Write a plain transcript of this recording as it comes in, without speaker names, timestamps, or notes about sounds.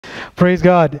Praise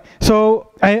God.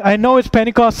 So I know it's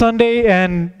Pentecost Sunday,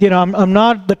 and I'm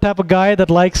not the type of guy that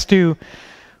likes to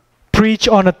preach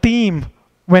on a theme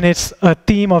when it's a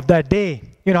theme of that day.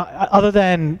 Other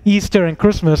than Easter and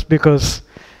Christmas, because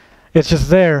it's just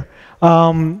there.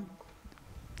 I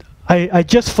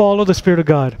just follow the Spirit of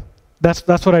God.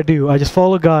 That's what I do. I just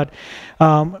follow God.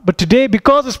 But today,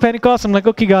 because it's Pentecost, I'm like,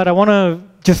 okay, God, I want to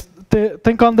just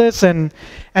think on this and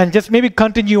just maybe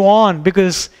continue on,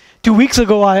 because 2 weeks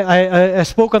ago I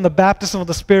spoke on the baptism of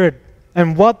the Spirit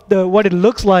and what it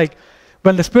looks like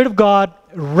when the Spirit of God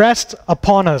rests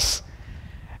upon us,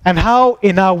 and how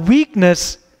in our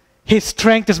weakness His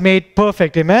strength is made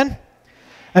perfect. Amen?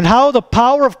 And how the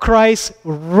power of Christ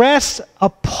rests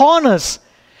upon us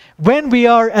when we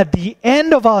are at the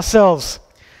end of ourselves.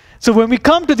 So when we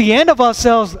come to the end of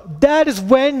ourselves, that is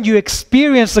when you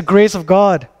experience the grace of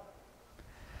God.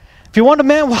 If you wonder,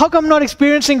 man, how come I'm not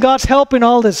experiencing God's help in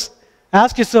all this?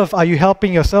 Ask yourself, are you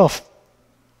helping yourself?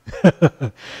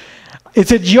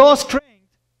 Is it your strength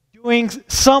doing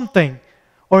something,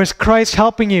 or is Christ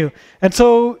helping you? And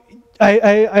so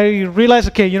I realized,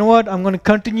 okay, you know what? I'm going to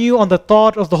continue on the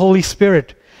thought of the Holy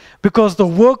Spirit, because the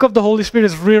work of the Holy Spirit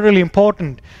is really, really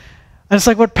important. And it's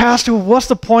like, but Pastor, what's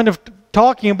the point of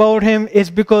talking about Him? It's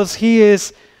because He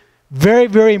is very,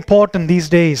 very important these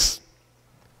days.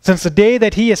 Since the day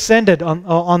that He ascended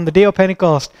on the day of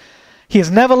Pentecost, He has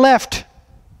never left.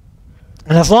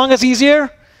 And as long as He's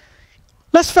here,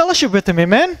 let's fellowship with Him,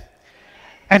 amen?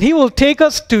 And He will take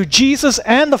us to Jesus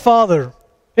and the Father.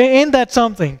 Ain't that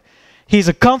something? He's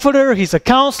a comforter, He's a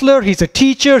counselor, He's a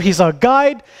teacher, He's our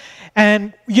guide.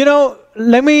 And,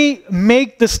 let me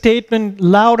make the statement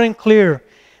loud and clear.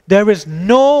 There is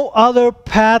no other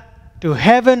path to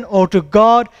heaven or to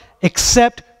God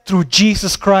except through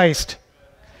Jesus Christ.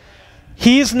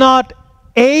 He is not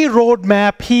a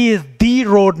roadmap, He is the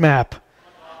roadmap.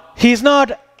 He's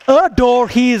not a door,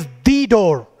 He is the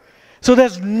door. So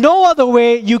there's no other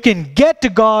way you can get to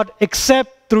God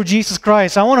except through Jesus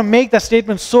Christ. I want to make that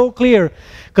statement so clear,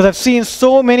 because I've seen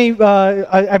so many,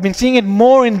 I've been seeing it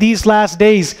more in these last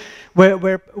days, where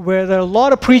there are a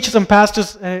lot of preachers and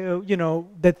pastors,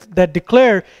 that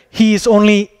declare He is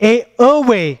only a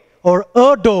way, or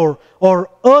a door, or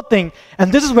a thing.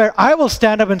 And this is where I will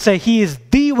stand up and say He is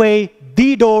the way,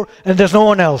 the door, and there's no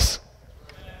one else.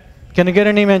 Can you get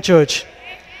an amen, church?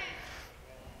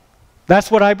 That's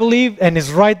what I believe, and it's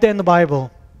right there in the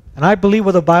Bible. And I believe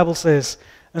what the Bible says.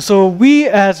 And so we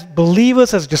as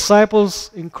believers, as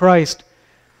disciples in Christ,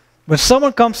 when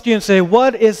someone comes to you and say,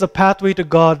 what is the pathway to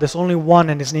God? There's only one,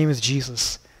 and His name is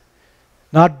Jesus.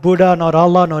 Not Buddha, not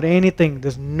Allah, not anything.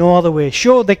 There's no other way.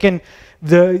 Sure, there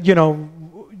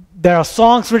are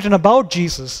songs written about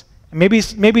Jesus. Maybe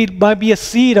it might be a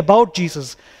seed about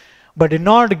Jesus. But in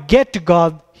order to get to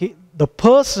God, the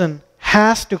person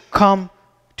has to come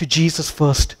to Jesus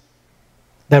first.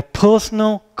 That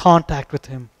personal contact with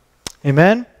Him.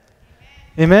 Amen?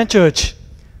 Amen, church?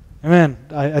 Amen.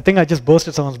 I think I just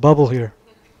busted someone's bubble here.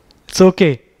 It's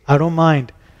okay. I don't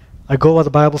mind. I go what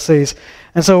the Bible says.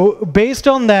 And so based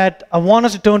on that, I want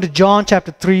us to turn to John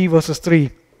chapter 3, verses 3.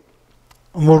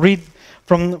 And we'll read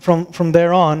from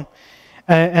there on.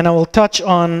 And I will touch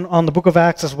on the book of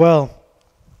Acts as well.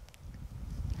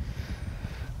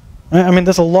 I mean,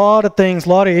 there's a lot of things, a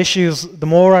lot of issues. The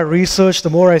more I research,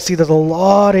 the more I see there's a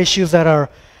lot of issues that are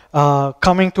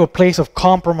coming to a place of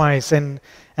compromise and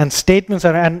statements.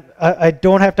 And I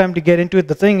don't have time to get into it.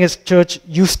 The thing is, church,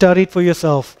 you study it for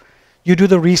yourself. You do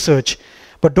the research.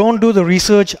 But don't do the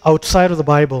research outside of the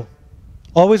Bible.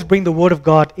 Always bring the Word of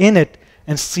God in it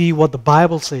and see what the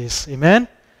Bible says. Amen?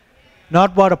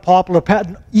 Not what a popular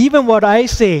pattern. Even what I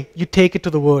say, you take it to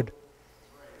the Word.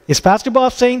 Is Pastor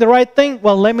Bob saying the right thing?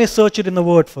 Well, let me search it in the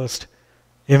Word first.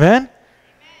 Amen?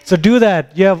 So do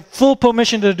that. You have full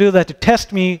permission to do that, to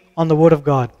test me on the Word of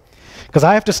God. Because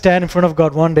I have to stand in front of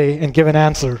God one day and give an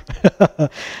answer.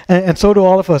 and so do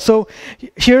all of us. So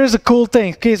here is a cool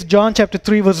thing. Okay, it's John chapter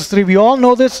 3, verses 3. We all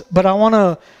know this, but I want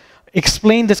to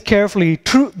explain this carefully.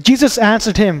 Jesus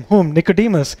answered him, whom?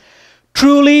 Nicodemus.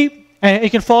 Truly, and you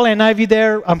can follow NIV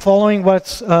there. I'm following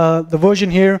what's the version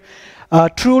here.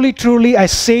 Truly, truly, I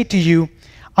say to you,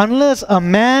 unless a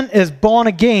man is born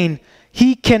again,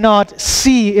 he cannot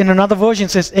see, in another version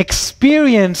it says,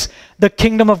 experience the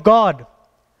kingdom of God.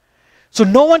 So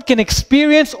no one can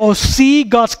experience or see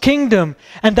God's kingdom.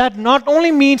 And that not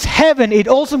only means heaven, it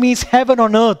also means heaven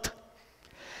on earth.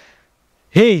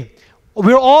 Hey,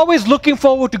 we're always looking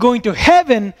forward to going to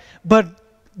heaven, but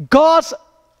God's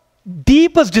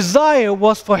deepest desire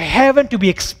was for heaven to be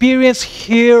experienced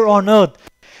here on earth.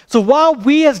 So while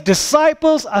we as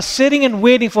disciples are sitting and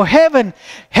waiting for heaven,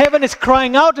 heaven is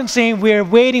crying out and saying, we are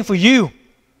waiting for you.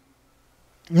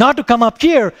 Not to come up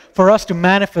here, for us to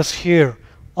manifest here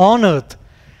on earth.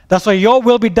 That's why your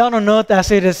will be done on earth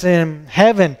as it is in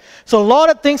heaven. So a lot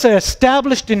of things are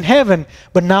established in heaven,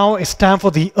 but now it's time for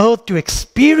the earth to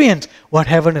experience what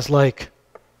heaven is like.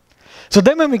 So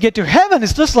then when we get to heaven,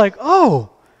 it's just like,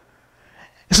 oh,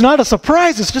 it's not a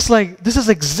surprise. It's just like, this is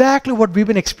exactly what we've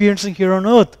been experiencing here on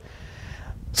earth.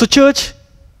 So church,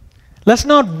 let's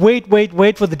not wait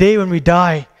for the day when we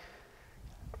die.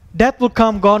 Death will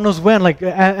come, God knows when. Like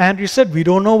Andrew said, we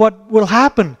don't know what will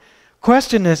happen.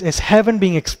 Question is heaven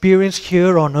being experienced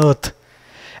here on earth?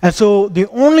 And so the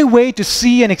only way to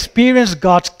see and experience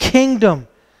God's kingdom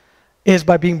is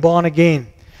by being born again.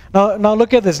 Now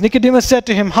look at this. Nicodemus said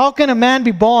to him, how can a man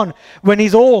be born when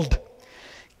he's old?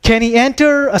 Can he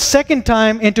enter a second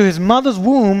time into his mother's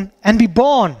womb and be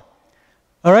born?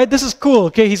 All right, this is cool.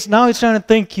 Okay, he's trying to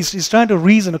think. He's trying to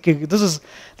reason. Okay, this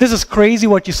is crazy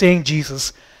what you're saying,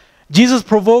 Jesus. Jesus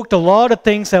provoked a lot of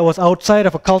things that was outside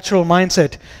of a cultural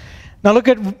mindset. Now look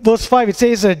at verse 5. It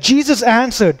says, Jesus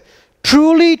answered,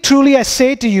 truly, truly, I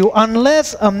say to you,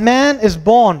 unless a man is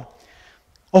born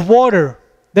of water,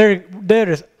 there it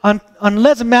is.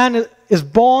 Unless a man is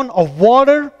born of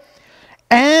water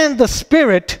and the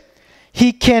Spirit,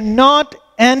 he cannot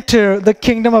enter the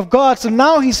kingdom of God. So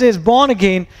now he says born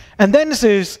again, and then it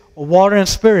says water and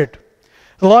Spirit.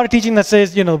 A lot of teaching that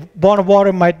says, born of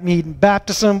water might mean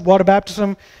baptism, water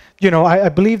baptism. I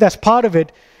believe that's part of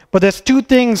it. But there's two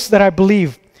things that I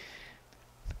believe.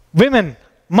 Women,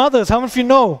 mothers, how many of you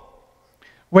know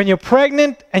when you're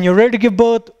pregnant and you're ready to give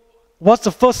birth, what's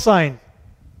the first sign?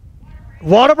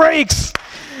 Water breaks.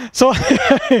 So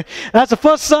that's the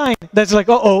first sign that's like,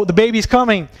 uh-oh, the baby's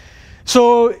coming.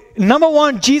 So number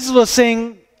one, Jesus was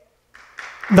saying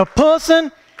the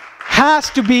person has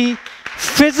to be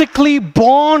physically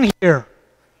born here.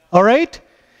 All right?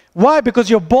 Why? Because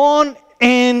you're born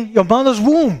in your mother's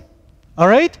womb. All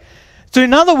right? So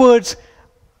in other words,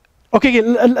 okay,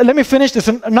 let me finish this.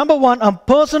 Number one, a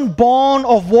person born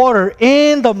of water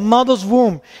in the mother's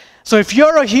womb. So if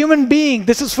you're a human being,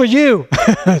 this is for you.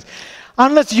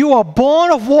 Unless you are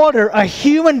born of water, a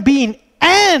human being,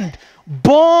 and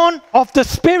born of the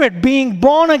Spirit, being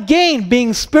born again,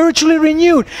 being spiritually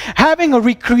renewed, having a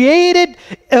recreated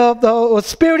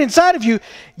spirit inside of you,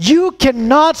 you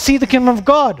cannot see the kingdom of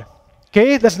God.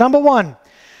 Okay, that's number one.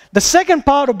 The second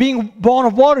part of being born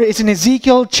of water is in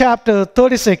Ezekiel chapter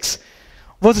 36,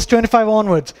 verses 25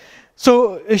 onwards.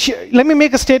 So let me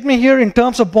make a statement here in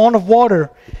terms of born of water.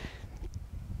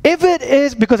 If it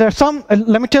is, because there are some,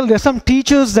 let me tell you, there are some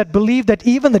teachers that believe that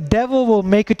even the devil will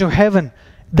make it to heaven.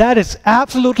 That is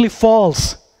absolutely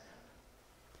false.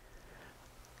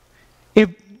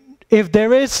 If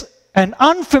there is an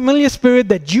unfamiliar spirit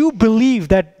that you believe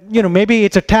that, maybe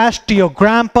it's attached to your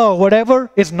grandpa or whatever,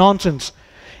 it's nonsense.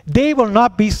 They will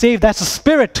not be saved. That's a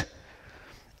spirit.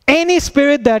 Any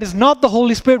spirit that is not the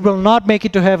Holy Spirit will not make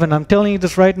it to heaven. I'm telling you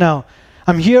this right now.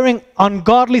 I'm hearing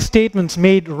ungodly statements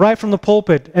made right from the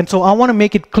pulpit. And so I want to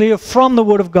make it clear from the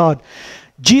Word of God.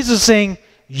 Jesus is saying,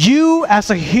 you as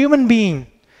a human being,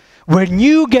 when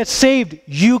you get saved,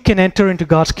 you can enter into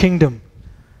God's kingdom.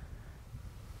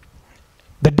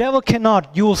 The devil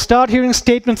cannot. You will start hearing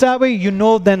statements that way. You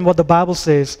know then what the Bible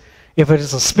says. If it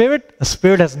is a spirit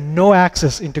has no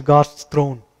access into God's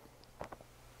throne.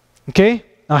 Okay?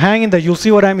 Now hang in there. You'll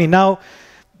see what I mean. Now,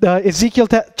 Ezekiel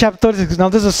chapter 36. Now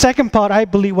this is the second part, I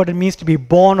believe, what it means to be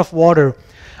born of water.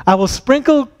 I will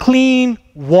sprinkle clean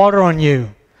water on you.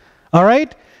 All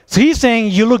right? So he's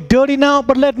saying, you look dirty now,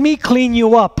 but let me clean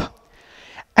you up.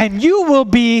 And you will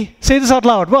be, say this out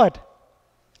loud, what?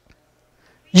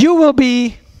 You will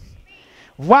be,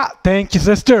 wow, thank you,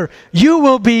 sister. You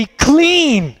will be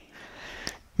clean.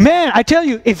 Man, I tell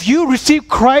you, if you receive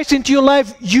Christ into your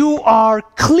life, you are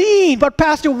clean. But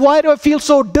Pastor, why do I feel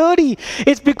so dirty?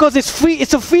 It's because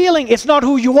it's a feeling. It's not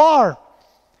who you are.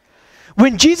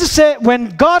 When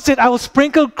God said, I will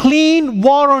sprinkle clean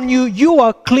water on you, you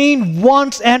are clean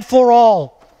once and for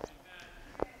all.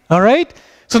 All right?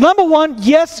 So number one,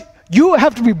 yes, you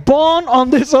have to be born on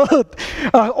this earth.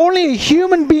 Only a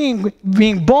human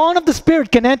being born of the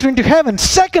Spirit can enter into heaven.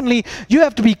 Secondly, you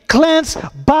have to be cleansed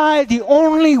by the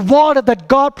only water that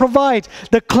God provides,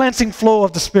 the cleansing flow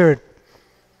of the Spirit.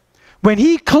 When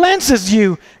He cleanses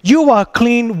you, you are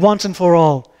clean once and for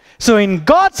all. So in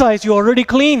God's eyes, you're already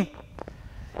clean.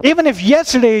 Even if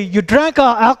yesterday you drank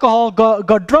alcohol,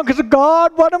 got drunk, and said,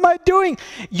 God, what am I doing?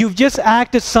 You've just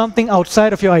acted something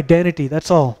outside of your identity,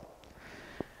 that's all.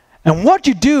 And what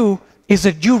you do is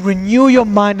that you renew your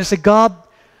mind and say, God,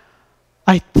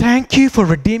 I thank you for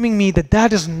redeeming me,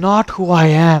 that is not who I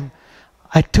am.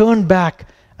 I turn back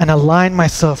and align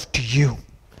myself to you.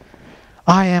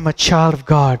 I am a child of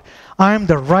God. I am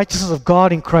the righteousness of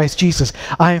God in Christ Jesus.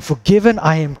 I am forgiven.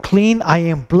 I am clean. I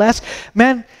am blessed.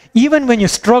 Man, even when you're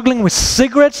struggling with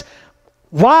cigarettes,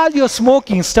 while you're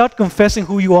smoking, start confessing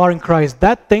who you are in Christ.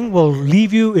 That thing will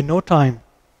leave you in no time.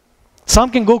 Some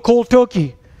can go cold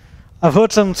turkey. I've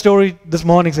heard some story this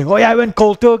morning saying, oh yeah, I went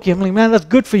cold turkey. I'm like, man, that's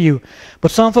good for you.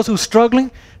 But some of us who are struggling,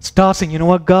 start saying, you know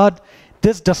what, God,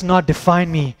 this does not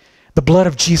define me. The blood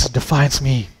of Jesus defines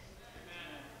me.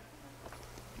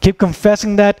 Keep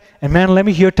confessing that, and man, let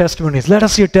me hear testimonies. Let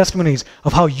us hear testimonies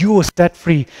of how you were set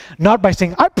free. Not by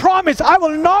saying, I promise I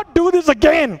will not do this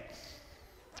again.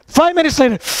 5 minutes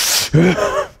later,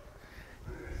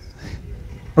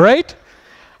 right?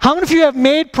 How many of you have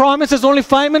made promises only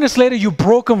 5 minutes later you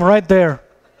broke them right there?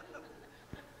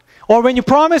 Or when you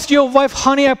promised your wife,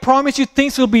 honey, I promise you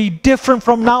things will be different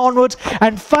from now onwards,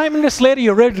 and 5 minutes later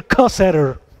you're ready to cuss at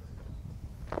her.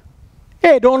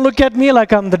 Hey, don't look at me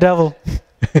like I'm the devil.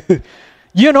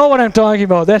 You know what I'm talking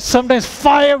about. There's sometimes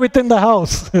fire within the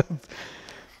house.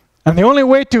 And the only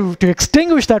way to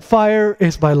extinguish that fire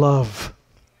is by love.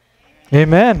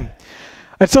 Amen.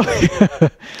 And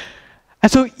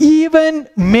so even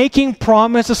making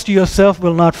promises to yourself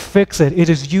will not fix it. It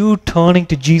is you turning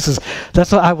to Jesus.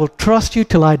 That's why I will trust you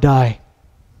till I die.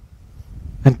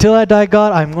 Until I die,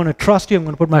 God, I'm going to trust you. I'm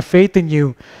going to put my faith in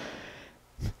you.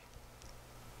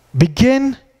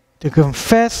 Begin to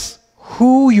confess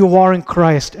who you are in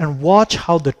Christ and watch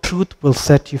how the truth will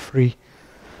set you free.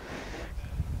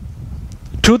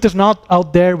 Truth is not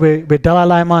out there with Dalai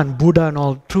Lama and Buddha and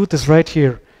all. Truth is right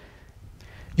here.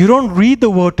 You don't read the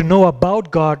word to know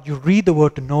about God, you read the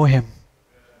word to know Him.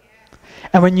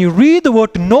 And when you read the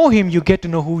word to know Him, you get to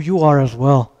know who you are as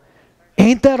well.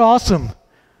 Ain't that awesome?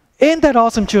 Ain't that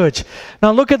awesome, church?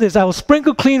 Now look at this. I will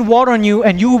sprinkle clean water on you,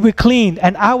 and you will be clean.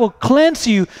 And I will cleanse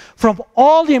you from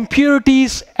all the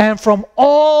impurities and from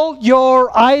all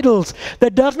your idols.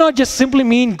 That does not just simply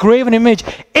mean graven image.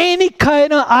 Any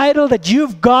kind of idol that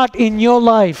you've got in your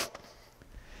life.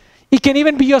 It can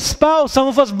even be your spouse. Some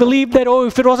of us believe that, oh,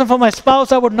 if it wasn't for my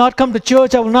spouse, I would not come to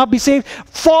church. I will not be saved.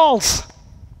 False.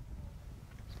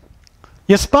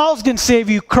 Your spouse didn't save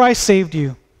you. Christ saved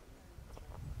you.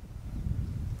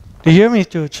 Do you hear me,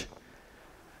 church?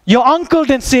 Your uncle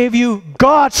didn't save you.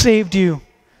 God saved you.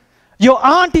 Your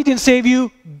auntie didn't save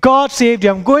you. God saved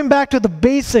you. I'm going back to the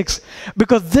basics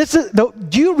because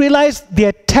do you realize the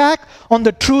attack on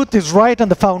the truth is right on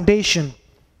the foundation?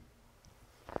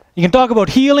 You can talk about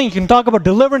healing, you can talk about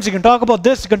deliverance, you can talk about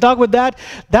this, you can talk about that.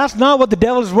 That's not what the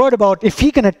devil is worried about. If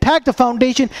he can attack the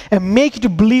foundation and make you to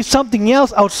believe something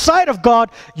else outside of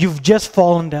God, you've just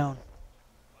fallen down.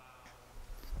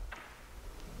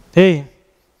 Hey,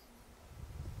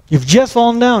 you've just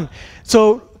fallen down.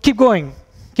 So keep going,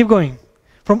 keep going.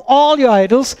 From all your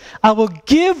idols, I will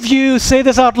give you, say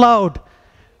this out loud,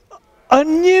 a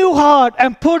new heart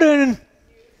and put in.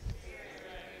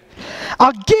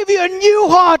 I'll give you a new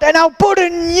heart and I'll put a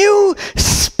new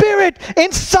spirit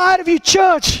inside of you,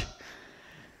 church.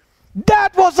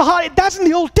 That was the heart. That's in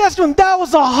the Old Testament. That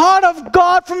was the heart of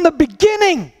God from the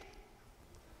beginning.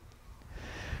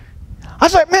 I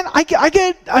was like, man,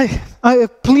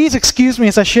 please excuse me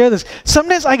as I share this.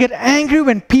 Sometimes I get angry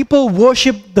when people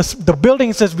worship the building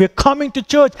and says, we're coming to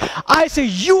church. I say,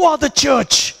 you are the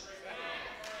church.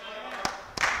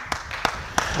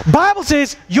 Bible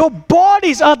says your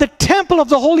bodies are the temple of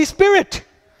the Holy Spirit.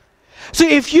 So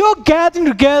if you're gathering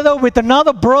together with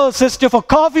another brother or sister for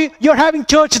coffee, you're having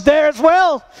church there as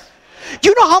well.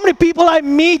 You know how many people I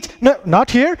meet, no,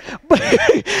 not here, but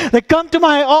they come to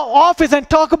my office and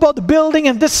talk about the building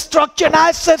and this structure, and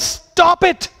I said, stop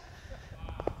it.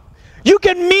 You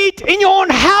can meet in your own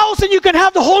house and you can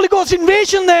have the Holy Ghost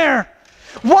invasion there.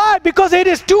 Why? Because it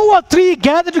is 2 or 3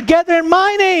 gathered together in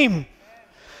my name.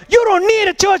 You don't need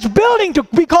a church building to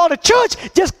be called a church.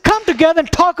 Just come together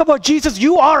and talk about Jesus.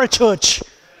 You are a church.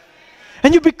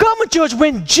 And you become a church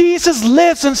when Jesus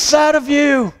lives inside of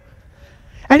you.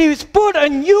 And He's put a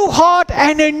new heart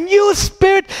and a new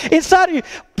spirit inside of you.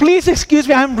 Please excuse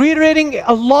me, I'm reiterating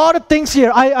a lot of things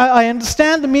here. I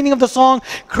understand the meaning of the song,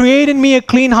 create in me a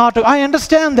clean heart. I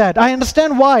understand that. I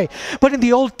understand why. But in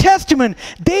the Old Testament,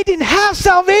 they didn't have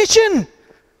salvation.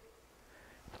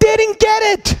 They didn't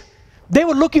get it. They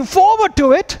were looking forward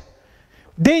to it.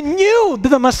 They knew that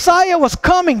the Messiah was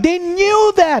coming. They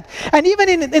knew that. And even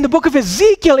in the book of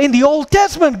Ezekiel, in the Old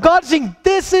Testament, God's saying,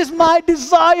 this is my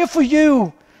desire for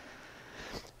you.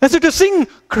 And so to sing,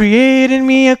 create in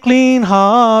me a clean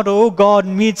heart, oh God,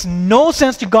 makes no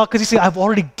sense to God because He's saying, I've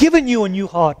already given you a new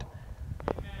heart.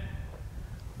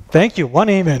 Thank you. One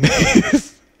amen.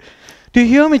 Do you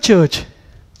hear me, church?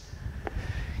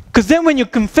 Because then when you're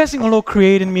confessing, oh Lord,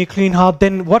 create in me a clean heart,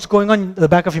 then what's going on in the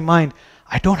back of your mind?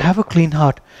 I don't have a clean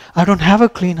heart. I don't have a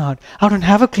clean heart. I don't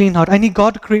have a clean heart. I need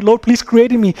God to create. Lord, please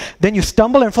create in me. Then you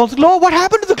stumble and fall. Lord, what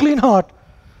happened to the clean heart?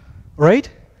 Right?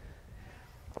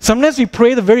 Sometimes we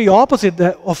pray the very opposite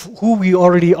of who we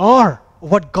already are,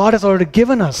 what God has already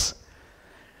given us.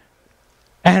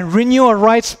 And renew a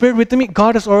right spirit within me.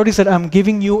 God has already said, I'm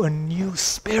giving you a new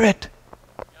spirit.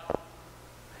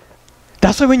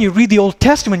 That's why when you read the Old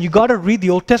Testament, you got to read the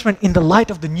Old Testament in the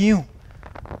light of the new.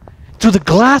 Through the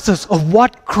glasses of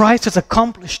what Christ has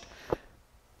accomplished.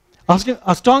 I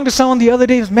was talking to someone the other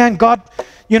day, man, God,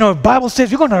 Bible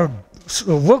says you're going to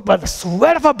work by the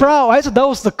sweat of our brow. I said that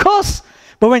was the curse.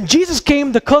 But when Jesus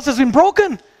came, the curse has been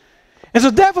broken. And so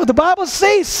therefore the Bible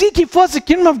says, seek ye first the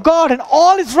kingdom of God and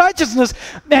all His righteousness,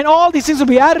 and all these things will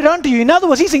be added unto you. In other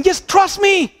words, He's saying, just trust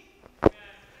me.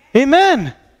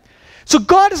 Amen. So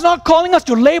God is not calling us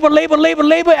to labor,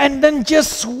 and then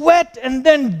just sweat and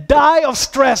then die of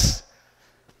stress.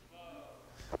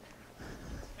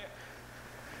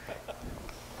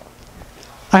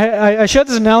 I shared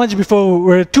this analogy before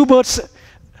where two birds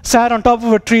sat on top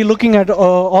of a tree looking at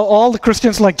all the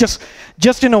Christians like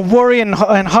just in a worry and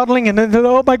huddling, and then,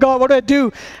 oh my God, what do I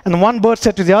do? And one bird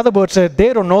said to the other bird,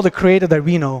 they don't know the Creator that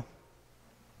we know.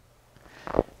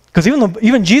 Because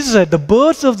even Jesus said, the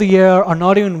birds of the air are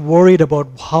not even worried about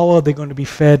how are they going to be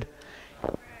fed.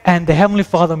 And the Heavenly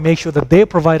Father makes sure that they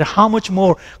provide. How much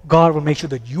more God will make sure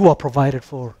that you are provided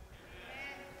for.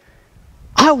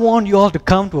 I want you all to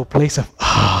come to a place of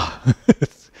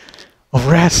of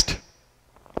rest.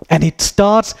 And it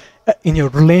starts in your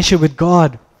relationship with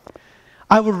God.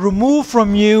 I will remove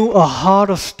from you a heart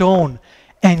of stone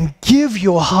and give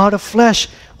you a heart of flesh,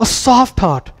 a soft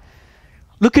heart.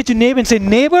 Look at your neighbor and say,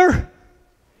 neighbor,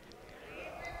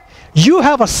 you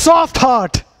have a soft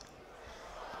heart.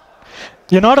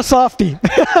 You're not a softie.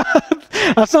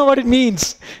 That's not what it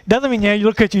means. It doesn't mean, you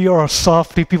look at you, you're a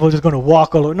softie, people are just going to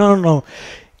walk all over. No.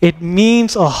 It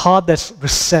means a heart that's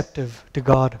receptive to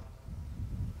God.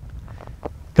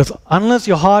 Because unless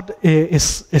your heart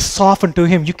is softened to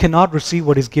Him, you cannot receive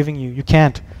what He's giving you. You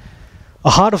can't. A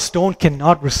heart of stone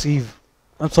cannot receive.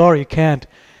 I'm sorry, you can't.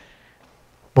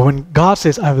 But when God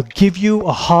says, I will give you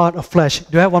a heart of flesh.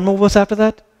 Do I have one more verse after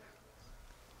that?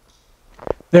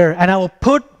 There. And I will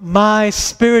put my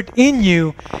spirit in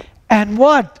you and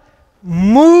what?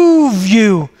 Move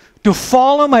you to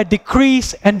follow my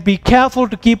decrees and be careful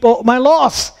to keep all my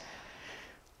laws.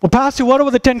 Well, Pastor, what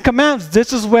about the 10 Commandments?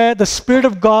 This is where the Spirit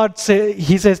of God,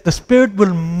 He says, the Spirit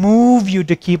will move you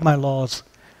to keep my laws.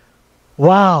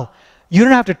 Wow. You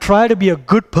don't have to try to be a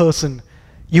good person.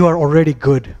 You are already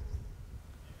good.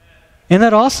 Isn't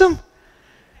that awesome?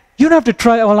 You don't have to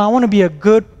try, well, I want to be a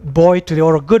good boy today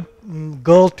or a good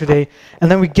girl today. And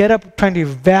then we get up trying to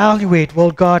evaluate, well,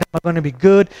 God, am I going to be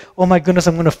good? Oh my goodness,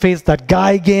 I'm going to face that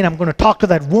guy again. I'm going to talk to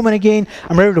that woman again.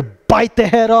 I'm ready to bite the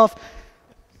head off.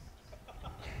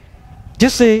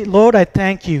 Just say, Lord, I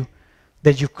thank you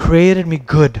that you created me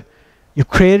good. You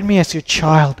created me as your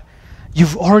child.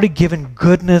 You've already given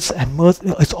goodness and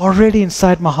mercy. It's already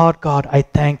inside my heart, God. I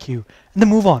thank you. And then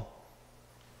move on.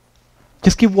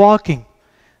 Just keep walking.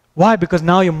 Why? Because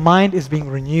now your mind is being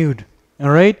renewed. All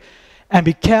right? And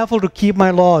be careful to keep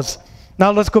my laws.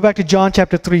 Now let's go back to John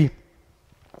chapter 3.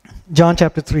 John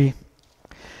chapter 3.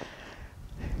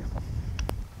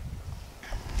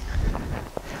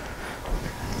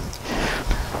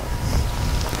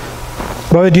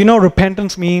 Brother, do you know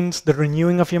repentance means the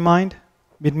renewing of your mind?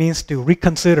 It means to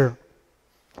reconsider.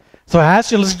 So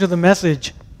as you listen to the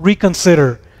message,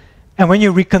 reconsider. And when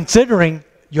you're reconsidering,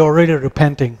 you're already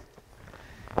repenting.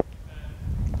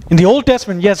 In the Old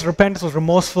Testament, yes, repentance was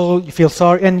remorseful, you feel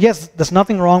sorry. And yes, there's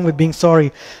nothing wrong with being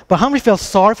sorry. But how many felt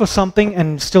sorry for something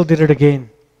and still did it again?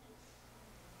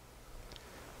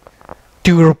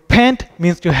 To repent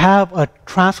means to have a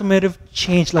transformative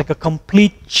change, like a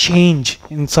complete change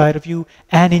inside of you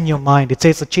and in your mind. It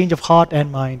says a change of heart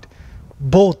and mind.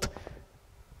 Both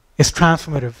is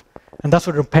transformative. And that's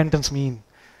what repentance means.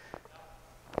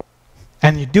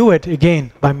 And you do it,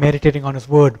 again, by meditating on His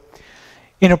Word.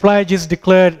 In reply, Jesus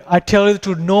declared, I tell you the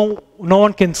truth, no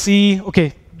one can see.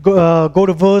 Okay, go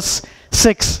to verse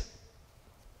 6.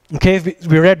 Okay,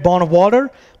 we read born of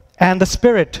water and the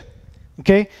Spirit.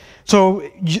 Okay, so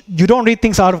you don't read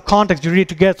things out of context, you read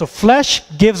together. So flesh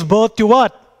gives birth to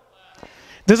what?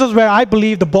 This is where I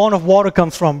believe the born of water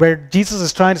comes from, where Jesus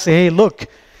is trying to say, hey, look,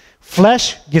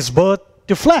 flesh gives birth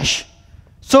to flesh.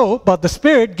 So, but the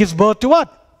Spirit gives birth to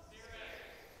what?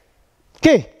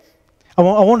 Okay. I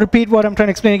won't repeat what I'm trying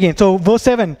to explain again. So verse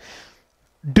 7,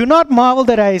 do not marvel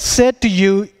that I said to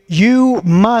you, you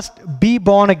must be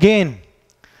born again.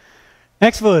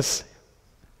 Next verse.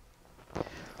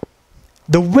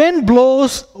 The wind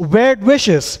blows where it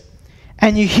wishes,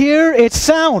 and you hear its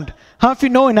sound. How if you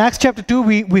know in Acts chapter 2,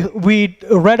 we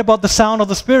read about the sound of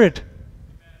the Spirit.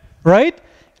 Right?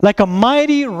 Like a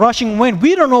mighty rushing wind.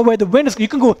 We don't know where the wind is. You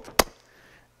can go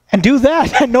and do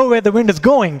that and know where the wind is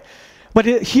going. But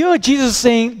here Jesus is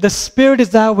saying the Spirit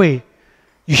is that way.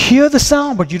 You hear the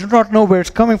sound, but you do not know where it's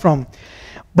coming from.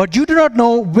 But you do not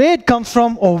know where it comes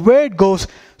from or where it goes.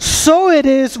 So it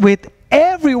is with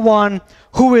everyone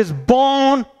who is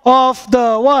born of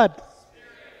the what?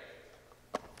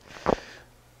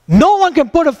 No one can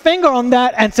put a finger on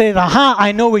that and say, aha,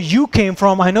 I know where you came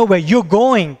from. I know where you're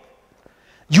going.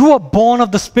 You are born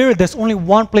of the Spirit. There's only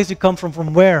one place you come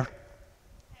from where?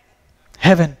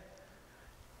 Heaven.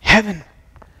 Heaven.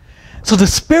 So the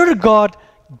Spirit of God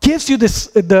gives you this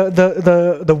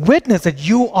the witness that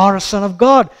you are a son of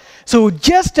God. So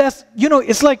just as, you know,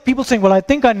 it's like people saying, well, I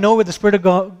think I know where the Spirit of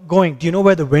God going. Do you know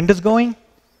where the wind is going?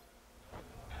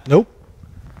 Nope.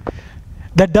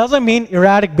 That doesn't mean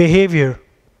erratic behavior.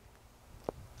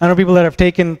 I know people that have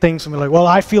taken things and be like, well,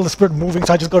 I feel the Spirit moving,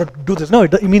 so I just got to do this. No,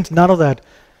 it means none of that.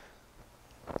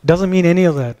 It doesn't mean any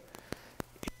of that.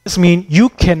 It just means you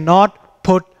cannot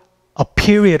put a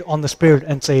period on the Spirit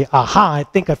and say, aha, I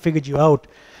think I figured you out.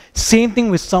 Same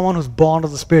thing with someone who's born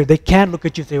of the Spirit. They can't look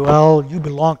at you and say, well, you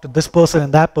belong to this person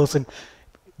and that person.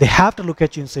 They have to look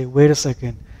at you and say, wait a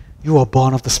second, you are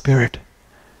born of the Spirit.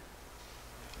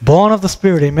 Born of the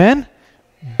Spirit, amen?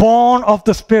 Born of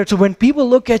the Spirit. So when people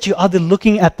look at you, are they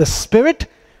looking at the Spirit?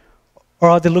 Or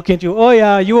are they looking at you, oh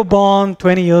yeah, you were born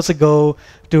 20 years ago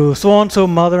to so-and-so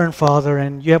mother and father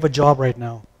and you have a job right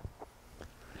now.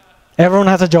 Everyone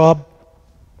has a job.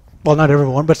 Well, not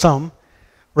everyone, but some.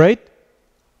 Right?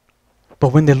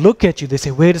 But when they look at you, they say,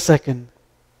 wait a second.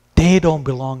 They don't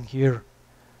belong here.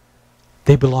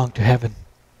 They belong to heaven.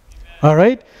 All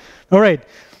right? All right.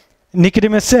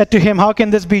 Nicodemus said to him, how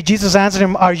can this be? Jesus answered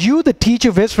him, are you the teacher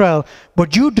of Israel,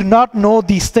 but you do not know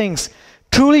these things?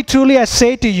 Truly, truly, I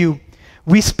say to you,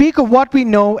 we speak of what we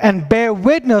know and bear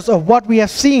witness of what we have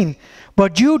seen,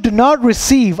 but you do not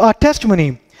receive our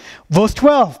testimony. Verse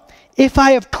 12, if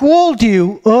I have told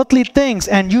you earthly things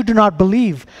and you do not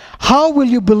believe, how will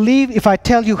you believe if I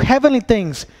tell you heavenly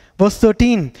things? Verse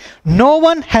 13, no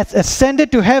one has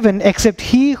ascended to heaven except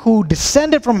he who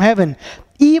descended from heaven,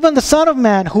 even the Son of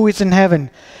Man who is in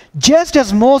heaven. Just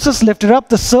as Moses lifted up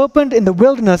the serpent in the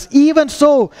wilderness, even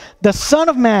so the Son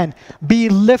of Man be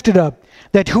lifted up,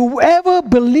 that whoever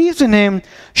believes in him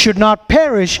should not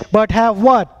perish, but have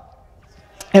what?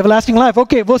 Everlasting life.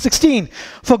 Okay, verse 16.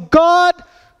 For God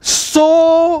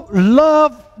so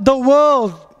loved the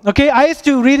world. Okay, I used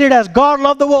to read it as God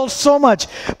loved the world so much.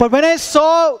 But when I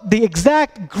saw the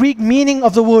exact Greek meaning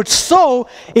of the word so,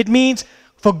 it means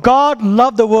for God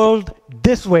loved the world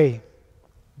this way.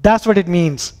 That's what it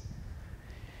means.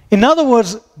 In other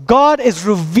words, God is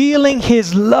revealing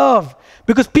His love.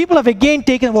 Because people have again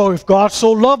taken, well, if God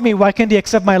so loved me, why can't He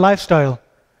accept my lifestyle?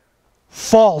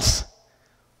 False.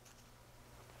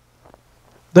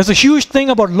 There's a huge thing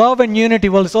about love and unity.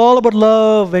 Well, it's all about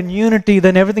love and unity.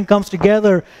 Then everything comes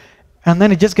together. And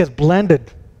then it just gets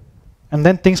blended. And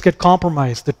then things get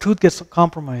compromised. The truth gets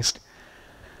compromised.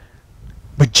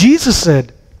 But Jesus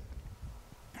said,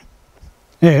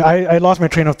 hey, I lost my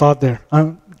train of thought there.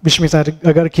 Which means I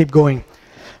got to keep going.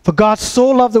 For God so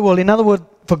loved the world. In other words,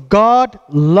 for God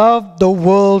loved the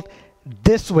world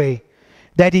this way,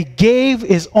 that He gave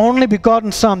His only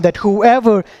begotten Son, that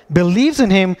whoever believes in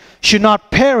Him should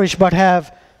not perish but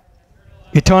have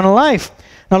eternal life.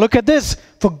 Now look at this.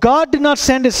 For God did not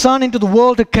send His Son into the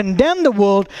world to condemn the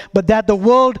world, but that the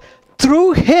world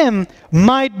through Him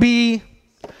might be...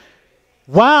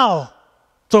 Wow!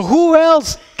 So who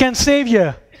else can save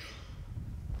you?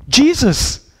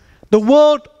 Jesus. The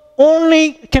world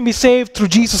only can be saved through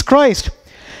Jesus Christ.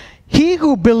 He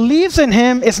who believes in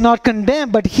Him is not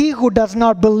condemned, but he who does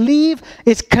not believe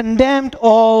is condemned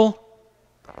already.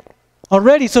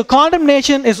 So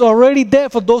condemnation is already there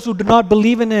for those who do not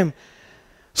believe in Him.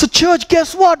 So church,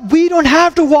 guess what? We don't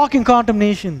have to walk in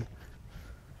condemnation.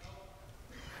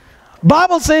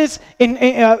 Bible says in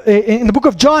the book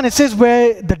of John, it says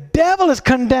where the devil is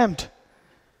condemned.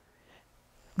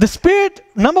 The Spirit,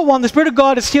 number one, the Spirit of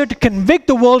God is here to convict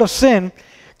the world of sin,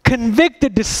 convict the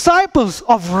disciples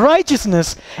of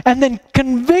righteousness, and then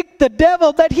convict the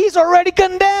devil that he's already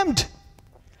condemned.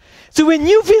 So when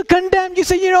you feel condemned, you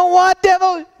say, you know what,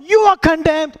 devil? You are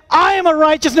condemned. I am a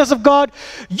righteousness of God.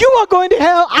 You are going to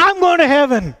hell. I'm going to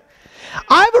heaven.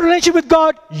 I have a relationship with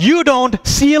God, you don't.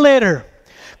 See you later.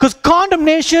 Because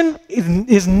condemnation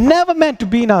is never meant to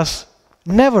be in us.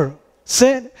 Never.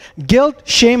 Sin, guilt,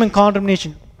 shame, and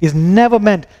condemnation is never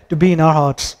meant to be in our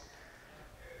hearts.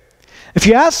 If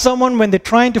you ask someone when they're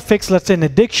trying to fix, let's say, an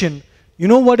addiction, you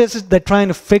know what is it they're trying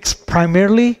to fix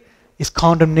primarily? Is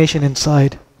condemnation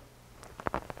inside.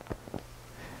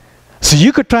 So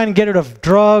you could try and get rid of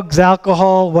drugs,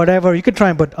 alcohol, whatever. You could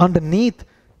try, but underneath,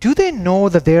 do they know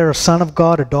that they're a son of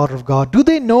God, a daughter of God? Do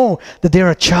they know that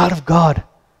they're a child of God?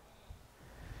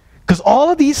 Because all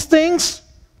of these things,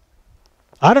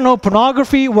 I don't know,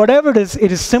 pornography, whatever it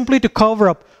is simply to cover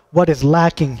up what is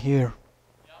lacking here.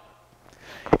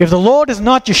 If the Lord is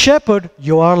not your shepherd,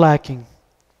 you are lacking.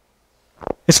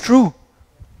 It's true.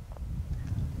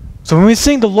 So when we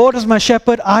sing, the Lord is my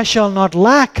shepherd, I shall not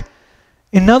lack.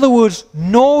 In other words,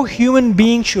 no human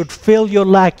being should fill your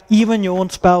lack, even your own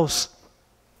spouse.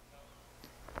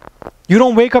 You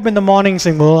don't wake up in the morning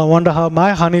saying, well, I wonder how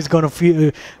my honey's going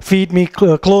to feed me,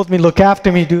 clothe me, look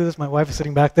after me, do this. My wife is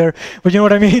sitting back there. But you know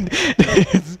what I mean?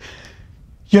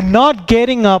 You're not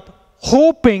getting up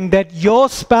hoping that your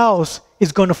spouse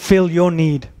is going to fill your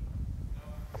need,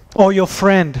 or your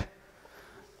friend,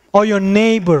 or your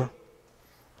neighbor.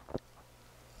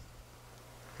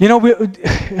 You know,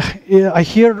 I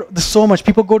hear this so much.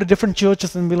 People go to different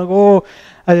churches and be like, oh,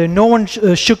 no one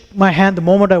shook my hand the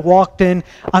moment I walked in.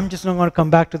 I'm just not going to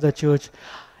come back to that church.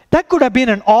 That could have been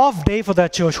an off day for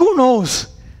that church. Who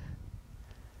knows?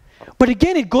 But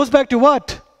again, it goes back to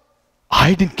what?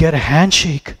 I didn't get a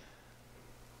handshake.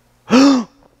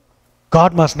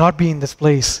 God must not be in this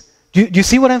place. Do you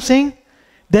see what I'm saying?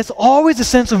 There's always a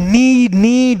sense of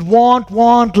need, want,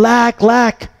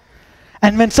 lack.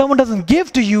 And when someone doesn't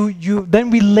give to you, then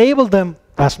we label them,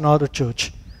 that's not a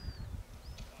church.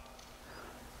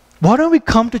 Why don't we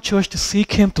come to church to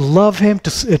seek Him, to love Him,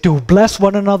 to bless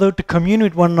one another, to commune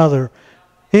with one another?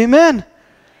 Amen.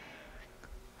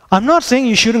 I'm not saying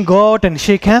you shouldn't go out and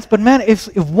shake hands, but man,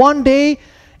 if one day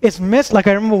it's missed, like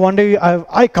I remember one day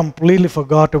I completely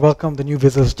forgot to welcome the new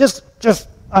visitors.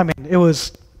 It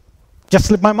was just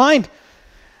slipped my mind.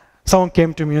 Someone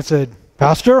came to me and said,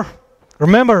 Pastor,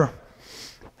 remember,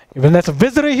 when there's a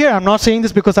visitor here, I'm not saying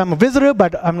this because I'm a visitor,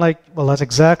 but I'm like, well, that's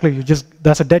exactly,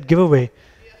 that's a dead giveaway.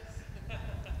 Yes.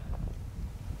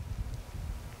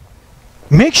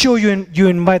 Make sure you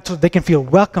invite so they can feel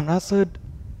welcome. I said,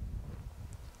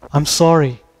 I'm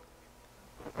sorry.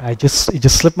 It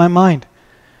just slipped my mind.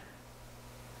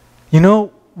 You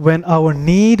know, when our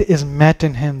need is met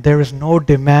in Him, there is no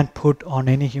demand put on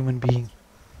any human being.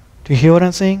 Do you hear what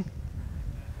I'm saying?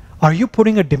 Are you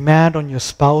putting a demand on your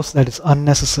spouse that is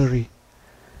unnecessary?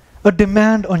 A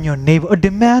demand on your neighbor, a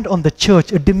demand on the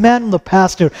church, a demand on the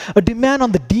pastor, a demand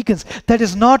on the deacons that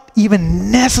is not even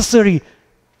necessary.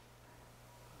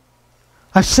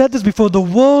 I've said this before, the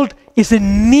world is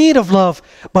in need of love,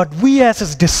 but we as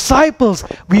His disciples,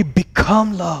 we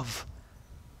become love.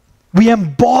 We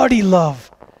embody love.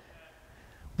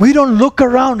 We don't look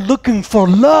around looking for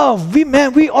love.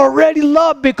 We already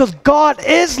love because God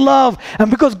is love. And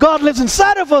because God lives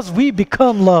inside of us, we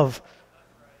become love.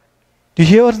 Do you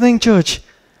hear what I'm saying, church?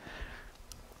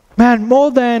 Man,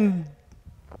 more than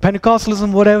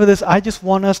Pentecostalism, whatever this, I just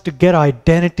want us to get our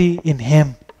identity in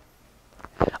Him.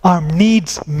 Our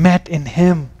needs met in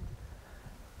Him.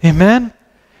 Amen?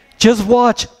 Just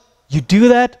watch. You do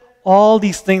that, all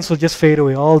these things will just fade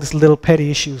away. All these little petty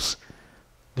issues.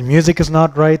 The music is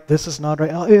not right, this is not right.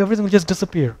 Everything will just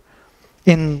disappear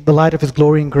in the light of His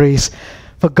glory and grace.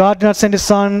 For God did not send His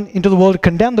Son into the world to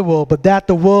condemn the world, but that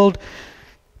the world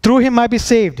through Him might be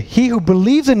saved. He who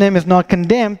believes in Him is not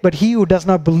condemned, but he who does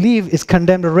not believe is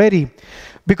condemned already,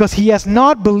 because he has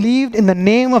not believed in the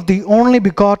name of the only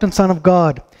begotten Son of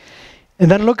God.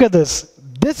 And then look at this.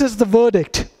 This is the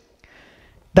verdict.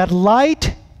 That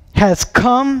light has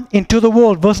come into the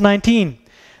world. Verse 19.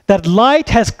 That light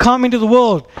has come into the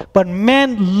world, but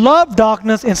men love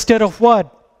darkness instead of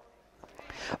what?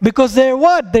 Because their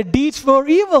what? Their deeds were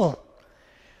evil.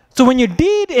 So when your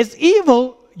deed is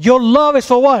evil, your love is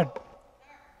for what?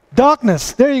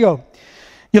 Darkness. There you go.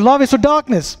 Your love is for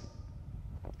darkness.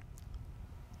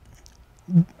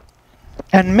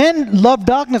 And men love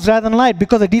darkness rather than light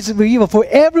because the deeds were evil. For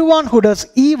everyone who does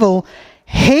evil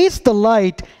hates the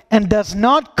light and does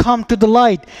not come to the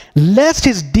light, lest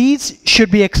his deeds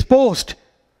should be exposed.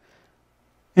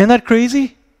 Isn't that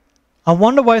crazy? I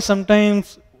wonder why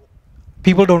sometimes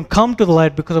people don't come to the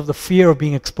light because of the fear of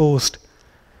being exposed.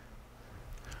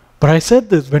 But I said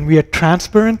this, when we are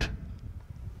transparent,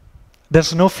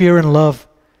 there's no fear in love.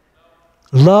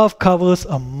 Love covers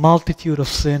a multitude of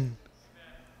sin.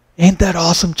 Ain't that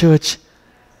awesome, church?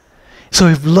 So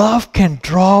if love can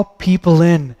draw people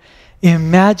in,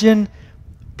 imagine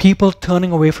people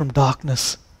turning away from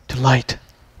darkness to light.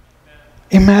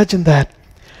 Imagine that.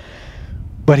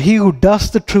 But he who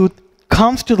does the truth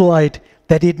comes to the light,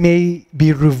 that it may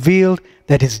be revealed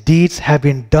that his deeds have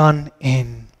been done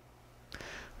in.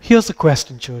 Here's the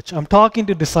question, church. I'm talking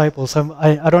to disciples.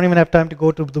 I don't even have time to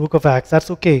go to the book of Acts.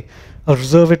 That's okay. I'll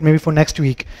reserve it maybe for next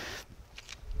week.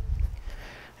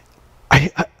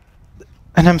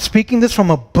 And I'm speaking this from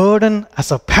a burden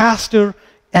as a pastor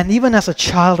and even as a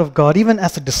child of God, even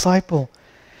as a disciple.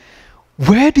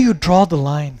 Where do you draw the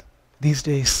line these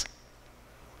days?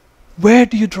 Where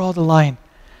do you draw the line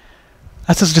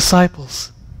as his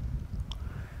disciples?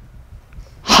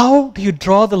 How do you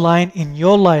draw the line in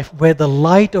your life where the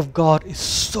light of God is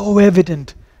so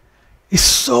evident? Is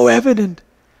so evident.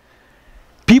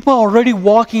 People are already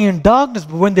walking in darkness,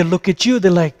 but when they look at you,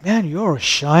 they're like, man, you're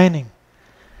shining.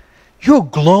 You're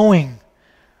glowing.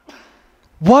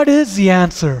 What is the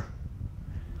answer?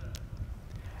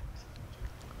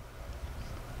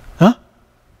 Huh?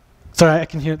 Sorry, I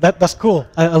can hear that. That's cool.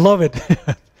 I love it.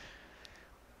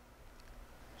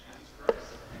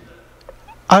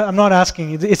 I'm not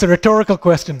asking. It's a rhetorical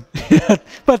question.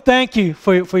 But thank you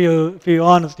for your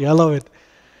honesty. I love it.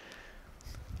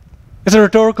 It's a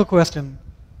rhetorical question.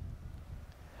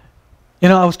 You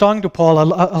know, I was talking to Paul. I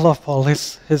love Paul.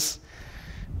 He's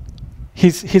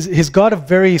got a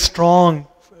very strong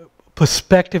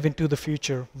perspective into the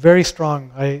future. Very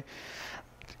strong. I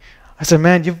said,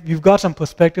 man, you've got some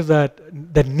perspectives that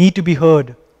need to be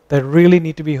heard, that really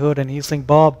need to be heard. And he's saying,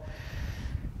 Bob,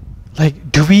 like,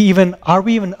 are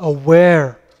we even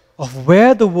aware of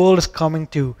where the world is coming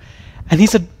to? And he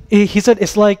said,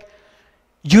 it's like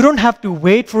you don't have to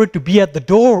wait for it to be at the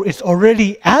door. It's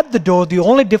already at the door. The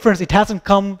only difference, it hasn't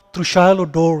come through Shiloh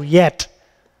door yet.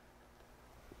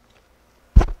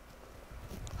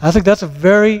 I think that's a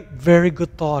very, very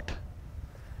good thought.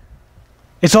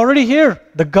 It's already here.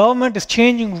 The government is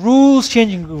changing rules,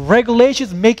 changing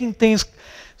regulations, making things.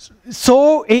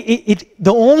 So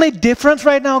the only difference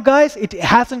right now, guys, it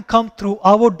hasn't come through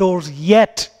our doors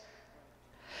yet.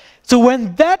 So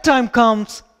when that time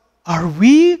comes, are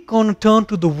we going to turn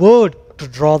to the Word to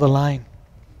draw the line?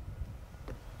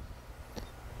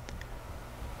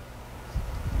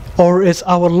 Or is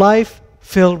our life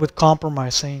filled with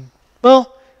compromise, saying,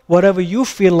 well, whatever you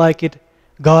feel like it,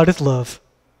 God is love.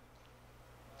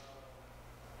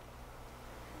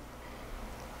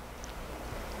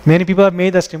 Many people have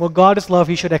made that statement, well, God is love,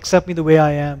 He should accept me the way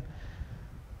I am.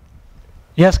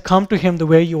 Yes, come to Him the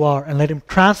way you are and let Him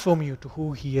transform you to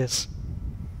who He is.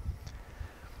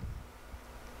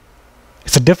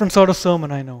 It's a different sort of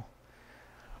sermon, I know.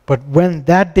 But when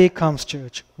that day comes,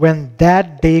 church, when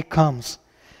that day comes,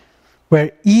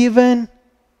 where even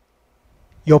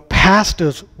your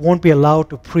pastors won't be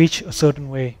allowed to preach a certain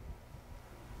way,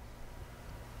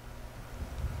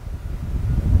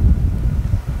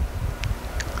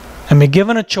 and be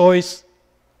given a choice,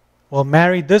 well,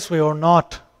 marry this way or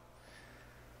not,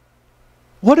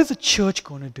 what is the church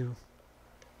going to do?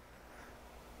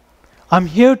 I'm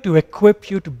here to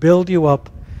equip you, to build you up,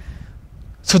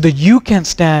 so that you can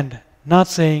stand, not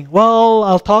saying, well,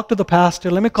 I'll talk to the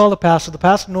pastor. Let me call the pastor. The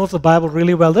pastor knows the Bible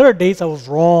really well. There are days I was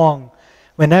wrong.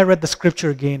 When I read the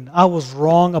scripture again, I was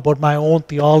wrong about my own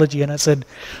theology, and I said,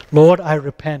 Lord, I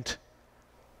repent.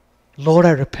 Lord,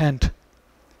 I repent.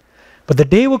 But the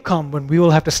day will come when we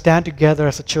will have to stand together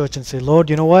as a church and say, Lord,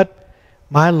 you know what?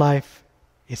 My life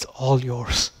is all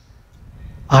yours.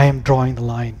 I am drawing the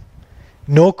line.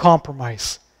 No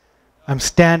compromise. I'm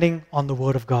standing on the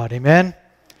Word of God. Amen?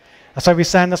 That's why we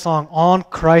sang the song, On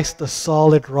Christ the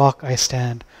solid rock I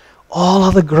stand. All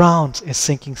other grounds is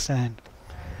sinking sand.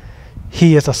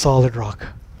 He is a solid rock.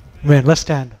 Amen. Let's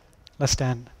stand. Let's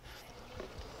stand.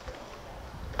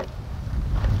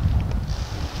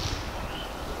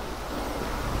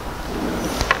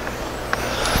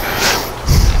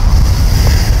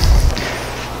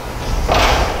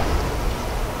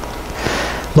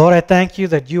 Lord, I thank you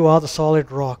that you are the solid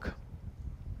rock,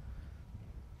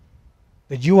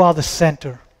 that you are the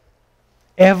center.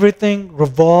 Everything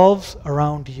revolves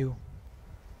around you,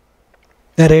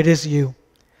 that it is you.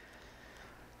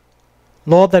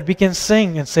 Lord, that we can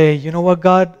sing and say, you know what,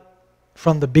 God,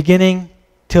 from the beginning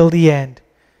till the end,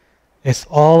 it's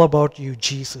all about you,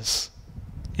 Jesus.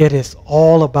 It is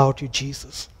all about you,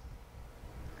 Jesus.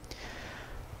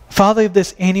 Father, if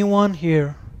there's anyone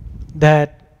here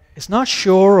that is not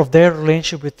sure of their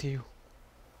relationship with you,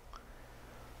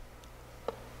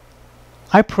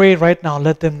 I pray right now,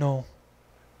 let them know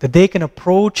that they can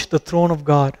approach the throne of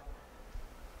God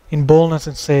in boldness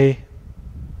and say,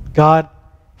 God,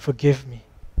 forgive me.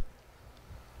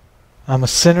 I'm a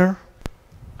sinner.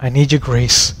 I need your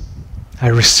grace. I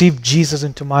receive Jesus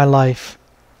into my life.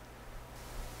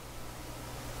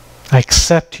 I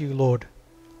accept you, Lord.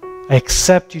 I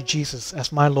accept you, Jesus,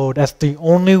 as my Lord, as the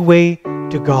only way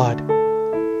to God.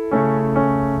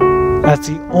 That's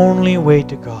the only way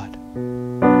to God.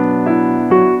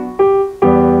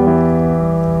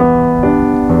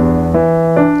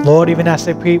 Lord, even as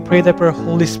I pray that prayer,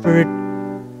 Holy Spirit,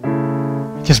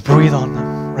 just breathe on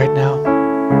them right now.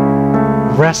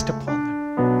 Rest upon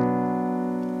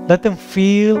them. Let them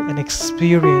feel and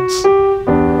experience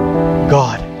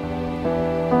God.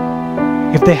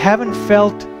 If they haven't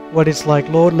felt what it's like,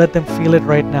 Lord, let them feel it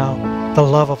right now, the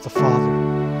love of the Father.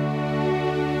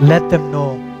 Let them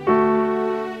know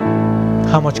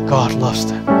how much God loves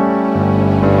them.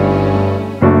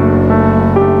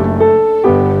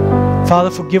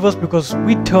 Father, forgive us because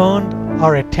we turned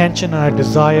our attention and our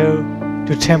desire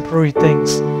to temporary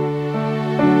things.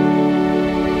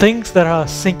 Things that are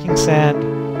sinking sand.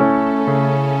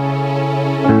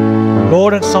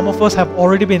 Lord, and some of us have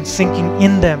already been sinking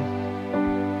in them.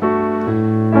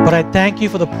 But I thank you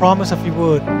for the promise of your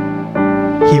word.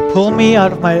 He pulled me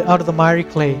out of the miry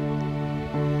clay,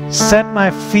 set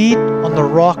my feet on the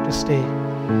rock to stay,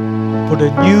 put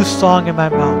a new song in my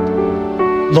mouth.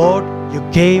 Lord, you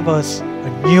gave us a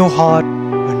new heart,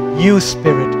 a new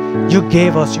spirit. You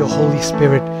gave us your Holy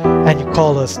Spirit, and you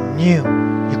call us new.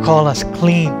 You call us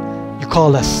clean. You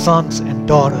call us sons and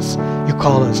daughters. You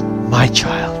call us my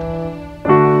child.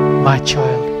 My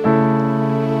child.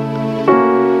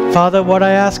 Father, what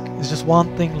I ask is just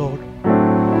one thing, Lord.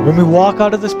 When we walk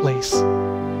out of this place,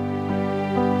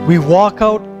 we walk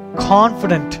out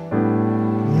confident,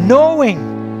 knowing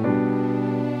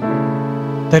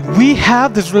that we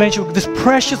have this relationship, this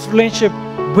precious relationship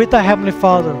with our Heavenly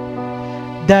Father,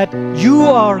 that you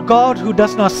are God who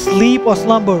does not sleep or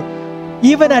slumber.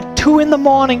 Even at 2 in the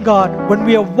morning, God, when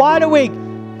we are wide awake,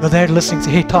 you're there listening.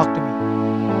 Say, hey, talk to me.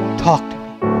 Talk to me.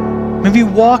 May we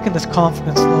walk in this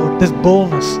confidence, Lord, this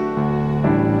boldness.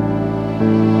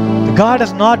 The God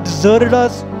has not deserted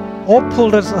us or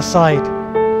pulled us aside.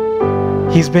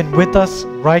 He's been with us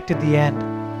right to the end.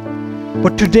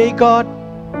 But today, God,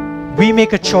 we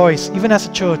make a choice, even as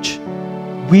a church,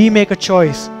 we make a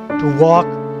choice to walk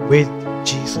with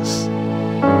Jesus.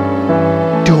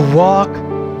 To walk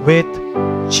with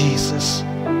Jesus.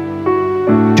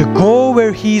 To go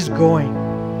where He's going.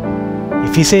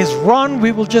 If He says run,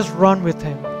 we will just run with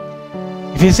Him.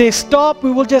 If He says stop,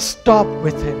 we will just stop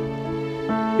with Him.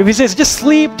 If He says just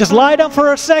sleep, just lie down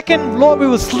for a second, Lord, we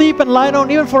will sleep and lie down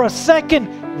even for a second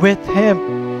with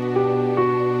Him.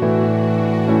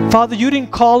 Father, you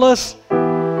didn't call us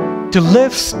to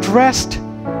live stressed,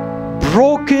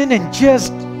 broken, and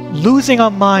just losing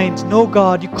our minds. No,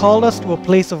 God, you called us to a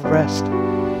place of rest.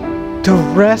 To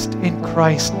rest in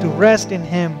Christ, to rest in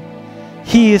Him.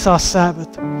 He is our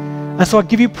Sabbath. And so I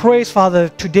give you praise, Father.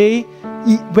 Today,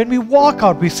 when we walk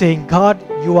out, we're saying, God,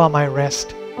 you are my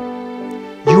rest.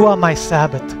 You are my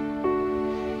Sabbath.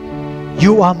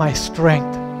 You are my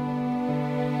strength.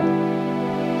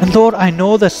 And Lord, I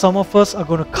know that some of us are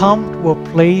going to come to a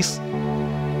place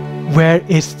where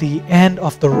it's the end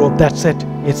of the rope. That's it.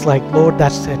 It's like, Lord,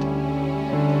 that's it.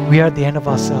 We are at the end of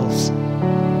ourselves.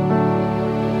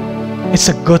 It's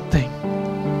a good thing.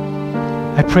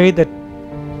 I pray that,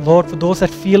 Lord, for those that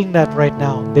feel that right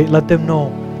now, they let them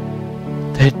know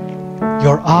that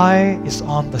your eye is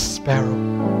on the sparrow,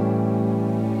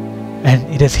 and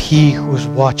it is He who is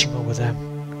watching over them,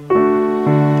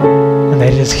 and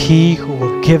that it is He who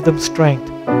will give them strength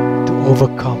to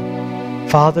overcome.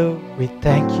 Father, we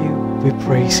thank you, we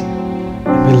praise you,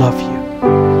 and we love you.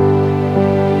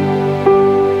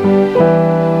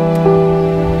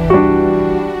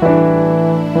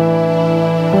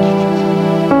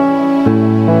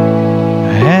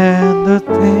 And the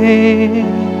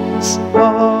things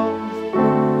of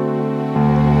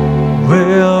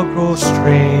will grow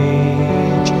strangely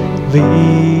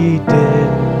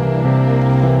dim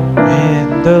in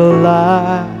the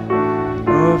light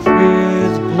of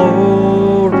His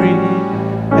glory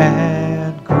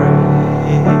and grace.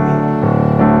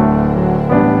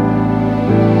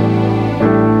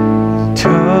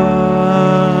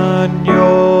 Turn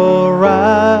your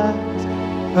eyes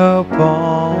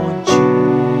upon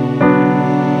Jesus.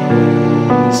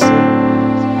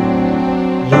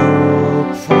 Look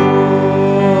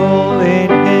full in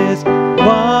His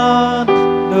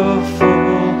wonderful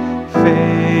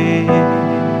face,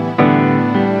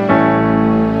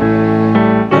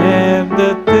 and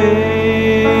the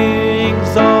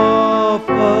things of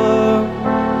earth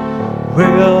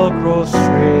will grow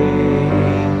strangely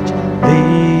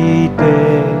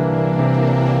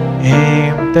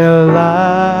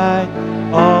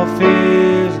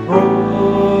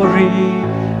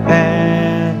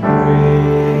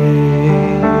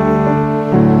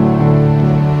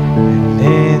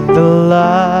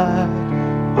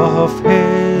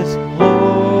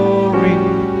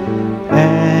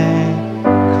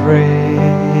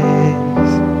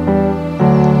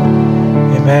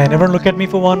look at me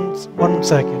for one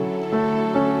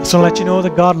second. So let you know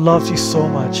that God loves you so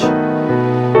much.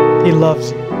 He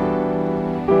loves you.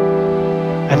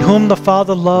 And whom the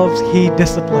Father loves, He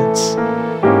disciplines.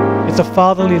 It's a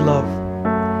fatherly love.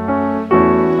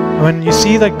 And when you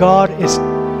see that God is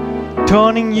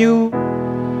turning you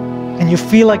and you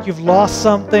feel like you've lost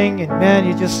something and man,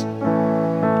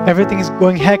 everything is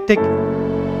going hectic,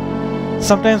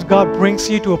 sometimes God brings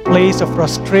you to a place of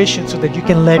frustration so that you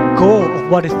can let go of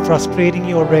what is frustrating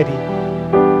you already.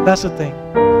 That's the thing.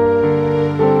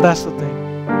 That's the thing.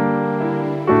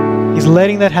 He's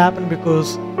letting that happen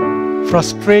because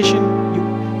frustration,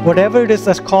 whatever it is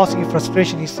that's causing you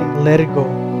frustration, He's saying, let it go.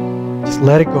 Just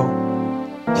let it go.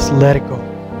 Just let it go.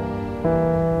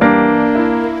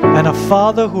 And a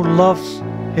father who loves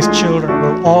his children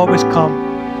will always come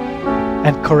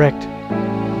and correct,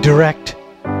 direct,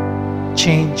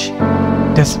 change,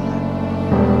 discipline.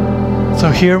 So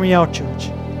hear me out, church.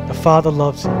 The Father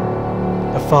loves you.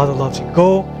 The Father loves you.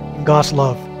 Go in God's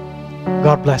love.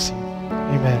 God bless you.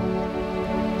 Amen.